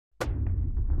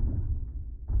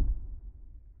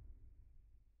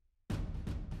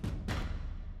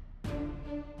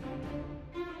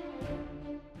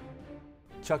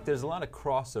Chuck, there's a lot of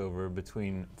crossover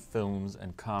between films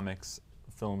and comics,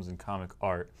 films and comic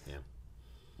art. Yeah.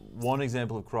 One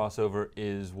example of crossover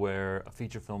is where a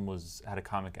feature film had a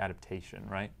comic adaptation,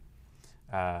 right?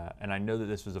 And I know that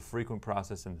this was a frequent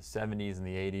process in the 70s and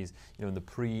the 80s. You know, in the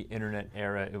pre-internet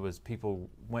era, it was people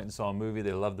went and saw a movie,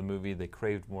 they loved the movie, they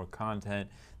craved more content,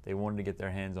 they wanted to get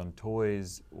their hands on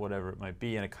toys, whatever it might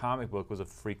be, and a comic book was a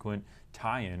frequent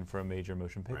tie-in for a major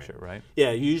motion picture, right?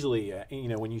 Yeah, usually, you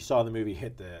know, when you saw the movie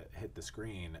hit the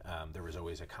screen, there was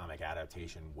always a comic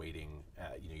adaptation waiting,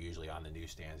 you know, usually on the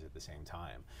newsstands at the same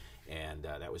time, and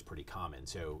that was pretty common.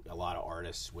 So a lot of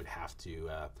artists would have to.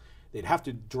 They'd have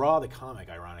to draw the comic,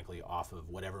 ironically, off of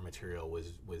whatever material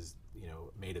was you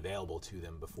know, made available to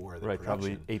them before the production.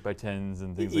 Probably 8x10s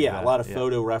and things like that. Yeah, a lot of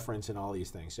photo reference and all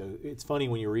these things. So it's funny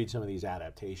when you read some of these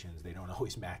adaptations, they don't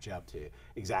always match up to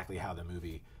exactly how the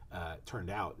movie turned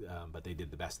out, but they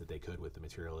did the best that they could with the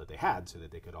material that they had so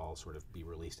that they could all sort of be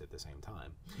released at the same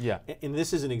time. Yeah. And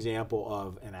this is an example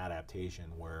of an adaptation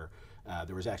where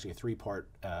there was actually a 3-part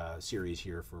series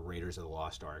here for Raiders of the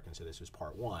Lost Ark, and so this was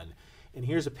part 1. And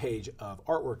here's a page of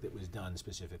artwork that was done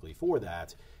specifically for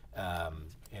that.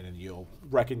 And then you'll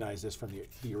recognize this from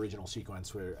the original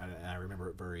sequence, where, and I remember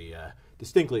it very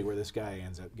distinctly, where this guy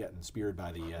ends up getting speared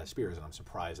by the spears, and I'm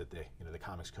surprised that the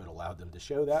Comics Code allowed them to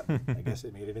show that. I guess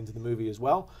it made it into the movie as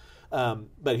well.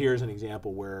 But here's an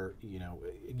example where, you know,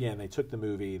 again, they took the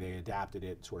movie, they adapted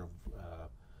it sort of,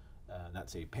 not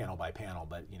say panel by panel,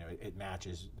 but you know, it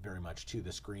matches very much to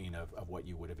the screen of what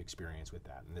you would have experienced with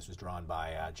that. And this was drawn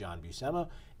by John Buscema,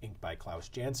 inked by Klaus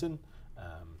Janson.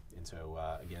 And so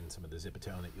again, some of the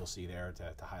Zipatone that you'll see there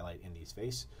to highlight Indy's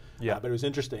face. Yeah. But it was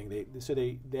interesting.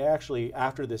 They actually,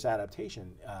 after this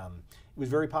adaptation, it was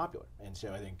very popular. And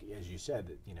so I think, as you said,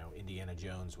 that, you know, Indiana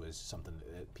Jones was something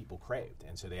that people craved.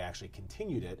 And so they actually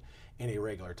continued it in a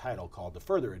regular title called The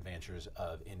Further Adventures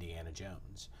of Indiana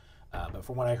Jones. But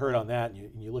from what I heard on that,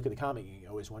 and you look at the comic, you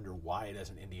always wonder why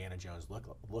doesn't Indiana Jones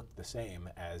look the same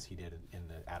as he did in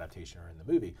the adaptation or in the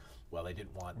movie. Well, they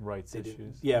didn't want rights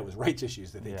issues. Yeah, it was rights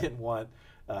issues that they didn't want.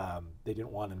 They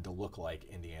didn't want him to look like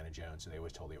Indiana Jones, so they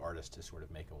always told the artist to sort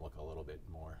of make him look a little bit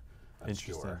more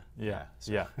obscure. Interesting. Yeah,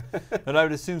 So. yeah. But I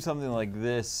would assume something like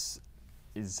this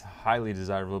is highly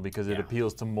desirable because it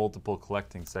appeals to multiple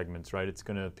collecting segments, right? It's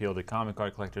going to appeal to comic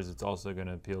art collectors. It's also going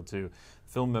to appeal to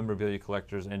film memorabilia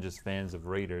collectors and just fans of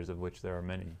Raiders, of which there are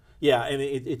many. Yeah, and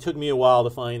it took me a while to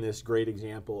find this great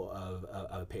example of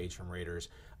a page from Raiders.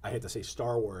 I had to say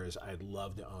Star Wars, I'd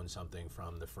love to own something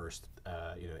from the first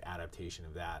you know, adaptation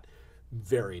of that.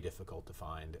 Very difficult to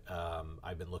find.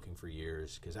 I've been looking for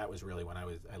years because that was really when I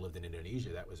lived in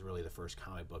Indonesia. That was really the first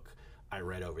comic book I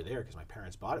read over there because my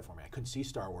parents bought it for me. I couldn't see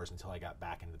Star Wars until I got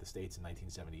back into the States in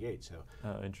 1978. So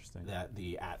interesting. That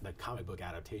the comic book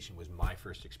adaptation was my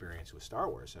first experience with Star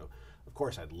Wars. So of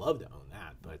course I'd love to own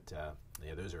that, but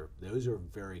yeah, those are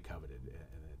very coveted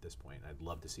at this point. I'd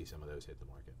love to see some of those hit the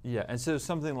market. Yeah, and so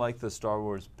something like the Star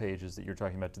Wars pages that you're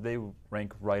talking about, do they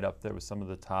rank right up there with some of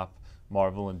the top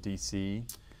Marvel and DC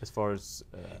as far as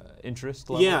interest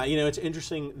level? Yeah, you know, it's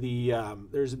interesting.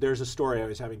 There's a story. I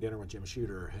was having dinner with Jim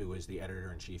Shooter, who was the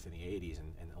editor-in-chief in the 80s,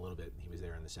 and a little bit, he was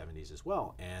there in the 70s as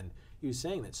well. And he was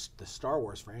saying that the Star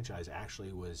Wars franchise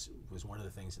actually was one of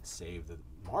the things that saved the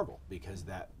Marvel, because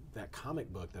that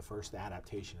comic book, the first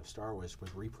adaptation of Star Wars,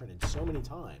 was reprinted so many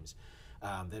times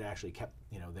that actually kept,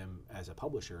 you know, them as a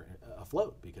publisher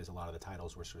afloat, because a lot of the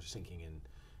titles were sort of sinking in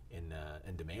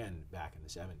demand back in the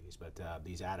 70s. But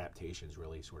these adaptations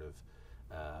really sort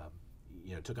of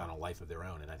you know, took on a life of their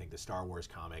own. And I think the Star Wars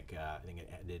comic, I think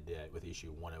it ended with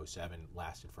issue 107,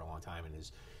 lasted for a long time, and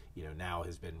is, you know, now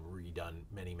has been redone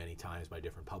many, many times by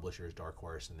different publishers, Dark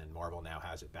Horse, and then Marvel now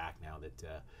has it back now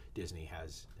that Disney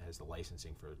has the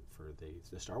licensing for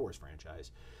the Star Wars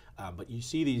franchise. But you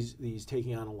see these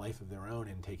taking on a life of their own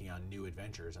and taking on new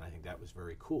adventures, and I think that was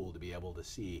very cool to be able to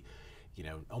see, you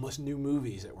know, almost new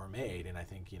movies that were made. And I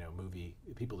think, you know,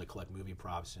 people that collect movie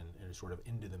props and are sort of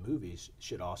into the movies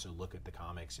should also look at the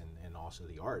comics and also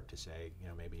the art to say, you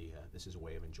know, maybe this is a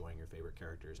way of enjoying your favorite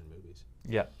characters in movies.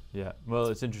 Yeah, yeah. Well,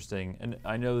 it's interesting. And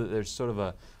I know that there's sort of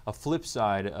a flip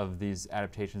side of these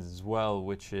adaptations as well,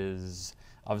 which is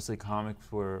obviously comics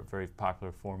were a very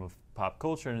popular form of pop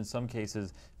culture, and in some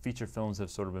cases feature films have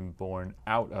sort of been born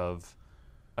out of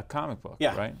a comic book,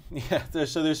 right? Yeah,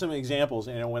 so there's some examples.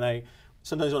 You know,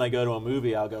 sometimes when I go to a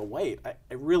movie, I'll go, wait,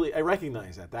 I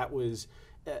recognize that. That was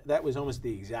that was almost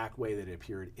the exact way that it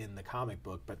appeared in the comic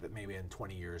book, but that maybe in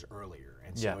 20 years earlier.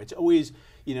 And so it's always,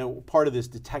 part of this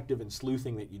detective and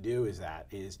sleuthing that you do is I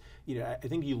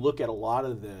think you look at a lot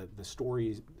of the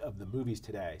stories of the movies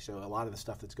today. So a lot of the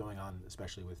stuff that's going on,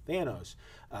 especially with Thanos,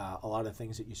 a lot of the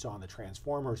things that you saw in the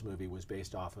Transformers movie was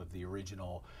based off of the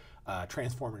original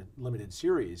Transformer limited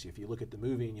series. If you look at the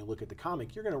movie and you look at the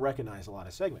comic, you're going to recognize a lot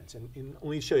of segments. And let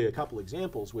me show you a couple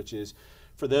examples, which is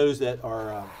for those that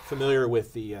are familiar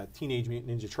with the Teenage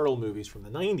Mutant Ninja Turtle movies from the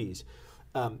 90s.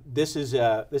 This is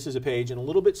a page and a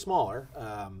little bit smaller.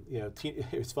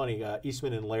 It's funny.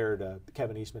 Eastman and Laird,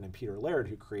 Kevin Eastman and Peter Laird,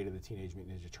 who created the Teenage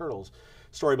Mutant Ninja Turtles.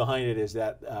 Story behind it is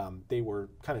that they were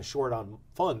kind of short on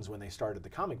funds when they started the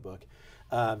comic book.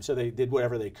 So they did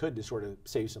whatever they could to sort of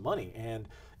save some money. And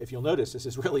if you'll notice, this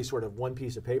is really sort of one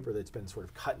piece of paper that's been sort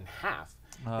of cut in half.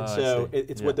 And so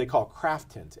it's what they call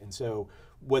craft tint. And so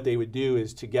what they would do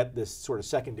is to get this sort of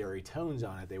secondary tones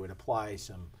on it, they would apply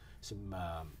some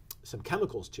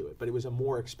chemicals to it, but it was a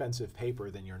more expensive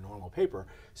paper than your normal paper.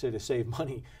 So to save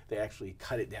money, they actually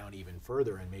cut it down even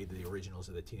further and made the originals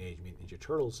of the Teenage Mutant Ninja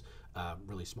Turtles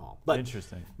really small. But,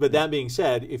 interesting. But that being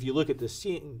said, if you look at the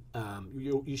scene,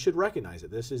 you should recognize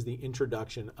it. This is the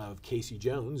introduction of Casey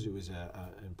Jones, who is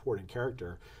an important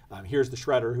character. Here's the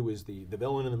Shredder, who is the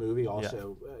villain in the movie,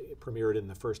 also premiered in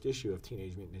the first issue of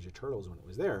Teenage Mutant Ninja Turtles when it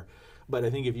was there. But I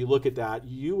think if you look at that,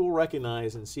 you will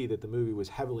recognize and see that the movie was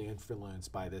heavily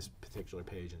influenced by this particular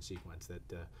page and sequence that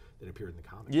appeared in the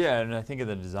comics. Yeah, and I think of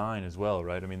the design as well,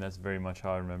 right? I mean, that's very much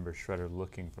how I remember Shredder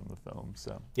looking from the film.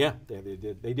 So yeah,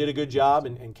 they did a good job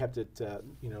and kept it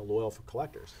loyal for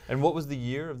collectors. And what was the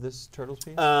year of this Turtles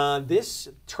piece? This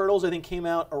Turtles, I think, came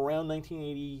out around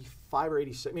 1985 or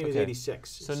 86. Maybe it was 86.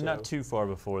 So not too far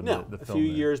before the film. A few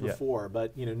years before,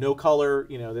 but no color.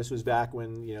 This was back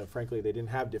when frankly they didn't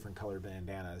have different colored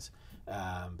bandanas.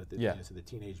 But so the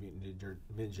Teenage Mutant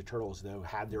Ninja Turtles, though,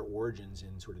 had their origins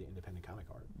in sort of the independent comic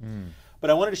art. But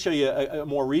I wanted to show you a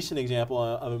more recent example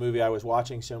of a movie I was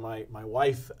watching. So my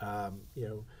wife,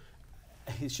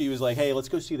 she was like, "Hey, let's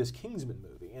go see this Kingsman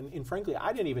movie," and frankly,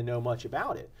 I didn't even know much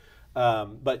about it.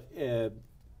 But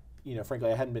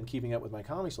frankly, I hadn't been keeping up with my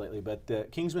comics lately.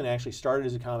 But Kingsman actually started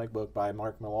as a comic book by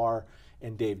Mark Millar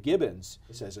and Dave Gibbons.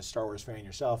 As a Star Wars fan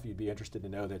yourself, you'd be interested to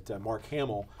know that Mark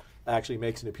Hamill actually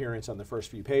makes an appearance on the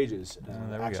first few pages,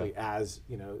 as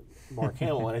Mark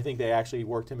Hamill, and I think they actually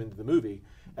worked him into the movie,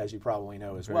 as you probably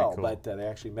know as well. Cool. But they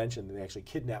actually mentioned that they actually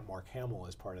kidnapped Mark Hamill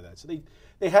as part of that. So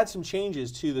they had some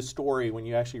changes to the story when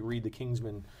you actually read the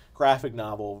Kingsman graphic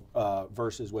novel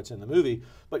versus what's in the movie.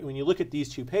 But when you look at these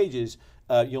two pages,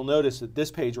 you'll notice that this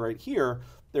page right here,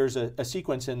 there's a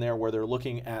sequence in there where they're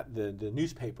looking at the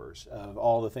newspapers of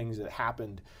all the things that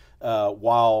happened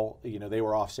while they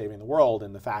were off saving the world,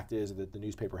 and the fact is that the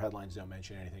newspaper headlines don't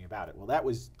mention anything about it. Well, that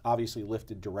was obviously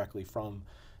lifted directly from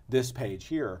this page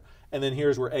here, and then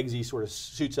here's where Eggsy sort of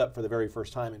suits up for the very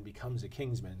first time and becomes a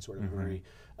Kingsman, sort of a very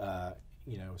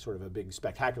sort of a big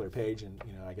spectacular page, and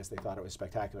I guess they thought it was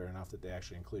spectacular enough that they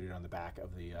actually included it on the back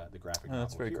of the graphic novel.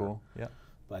 That's very cool. Yeah.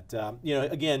 But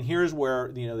again, here's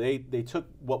where they took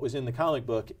what was in the comic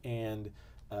book and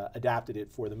adapted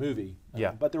it for the movie.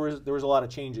 But there was a lot of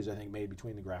changes, I think, made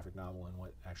between the graphic novel and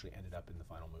what actually ended up in the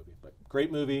final movie. But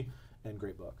great movie and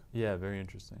great book. Yeah, very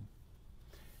interesting.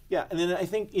 Yeah, and then I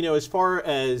think as far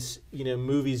as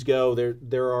movies go,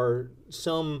 there are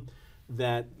some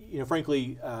that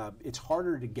frankly it's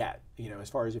harder to get. As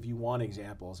far as if you want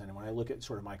examples, and when I look at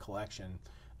sort of my collection.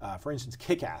 For instance,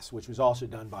 Kick-Ass, which was also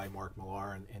done by Mark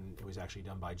Millar, and it was actually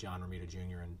done by John Romita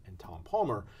Jr. and Tom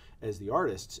Palmer as the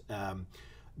artists.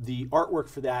 The artwork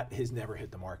for that has never hit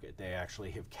the market. They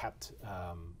actually have kept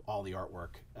all the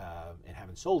artwork and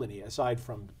haven't sold any, aside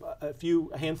from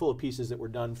a handful of pieces that were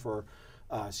done for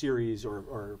series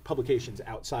or publications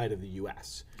outside of the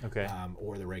U.S.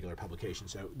 Or the regular publication.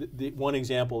 So the one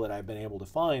example that I've been able to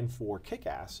find for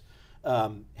Kick-Ass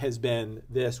has been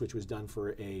this, which was done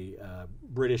for a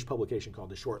British publication called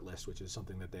The Short List, which is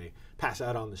something that they pass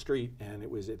out on the street, and it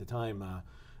was at the time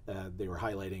they were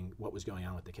highlighting what was going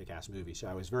on with the Kick-Ass movie. So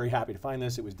I was very happy to find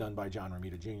this. It was done by John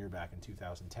Romita Jr. back in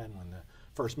 2010 when the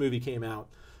first movie came out,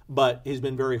 but it's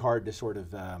been very hard to sort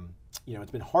of,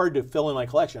 it's been hard to fill in my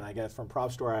collection. I guess from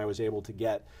Prop Store I was able to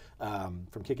get,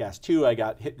 from Kick-Ass 2, I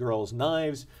got Hit Girl's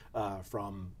knives.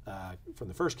 From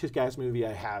the first Kick-Ass movie,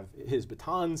 I have his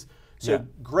batons. So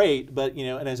great, but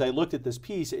and as I looked at this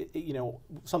piece,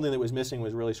 something that was missing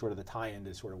was really sort of the tie-in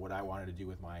to sort of what I wanted to do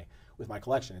with my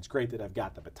collection. It's great that I've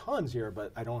got the batons here,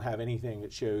 but I don't have anything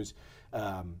that shows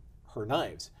her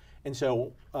knives. And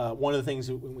so one of the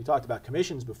things when we talked about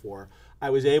commissions before,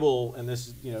 I was able, and this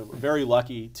is very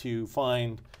lucky, to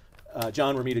find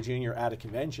John Romita Jr. at a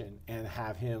convention and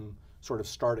have him sort of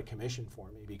start a commission for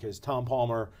me, because Tom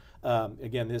Palmer,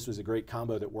 again, this was a great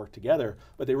combo that worked together,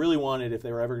 but they really wanted, if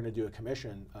they were ever going to do a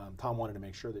commission, Tom wanted to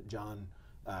make sure that John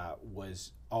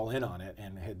was all in on it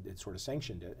and had sort of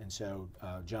sanctioned it. And so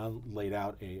John laid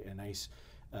out a nice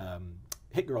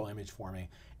Hit Girl image for me.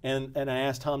 And I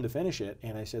asked Tom to finish it,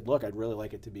 and I said, look, I'd really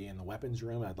like it to be in the weapons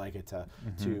room. I'd like it to,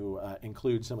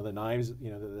 include some of the knives,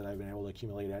 that I've been able to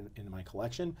accumulate in my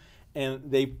collection. And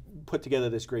they put together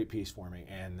this great piece for me.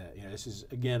 And this is,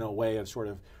 again, a way of sort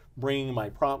of bringing my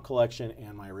prop collection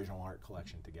and my original art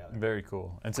collection together. Very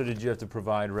cool. And so did you have to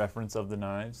provide reference of the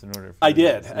knives in order for I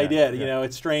did. Yeah.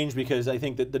 It's strange because I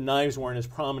think that the knives weren't as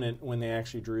prominent when they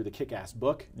actually drew the Kick-Ass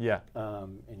book. Yeah.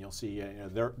 And you'll see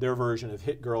their version of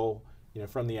Hit Girl,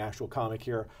 from the actual comic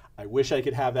here. I wish I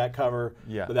could have that cover,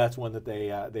 but that's one that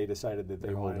they decided that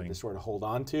they wanted to sort of hold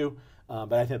on to.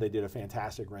 But I think they did a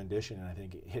fantastic rendition, and I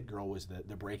think Hit Girl was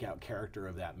the breakout character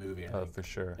of that movie. For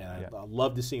sure. And I'd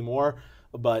love to see more,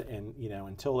 but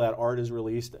until that art is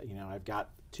released, I've got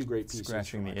two great pieces.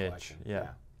 Scratching the itch. Collection.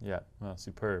 Yeah. Well,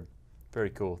 superb. Very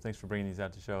cool. Thanks for bringing these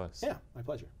out to show us. Yeah, my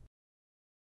pleasure.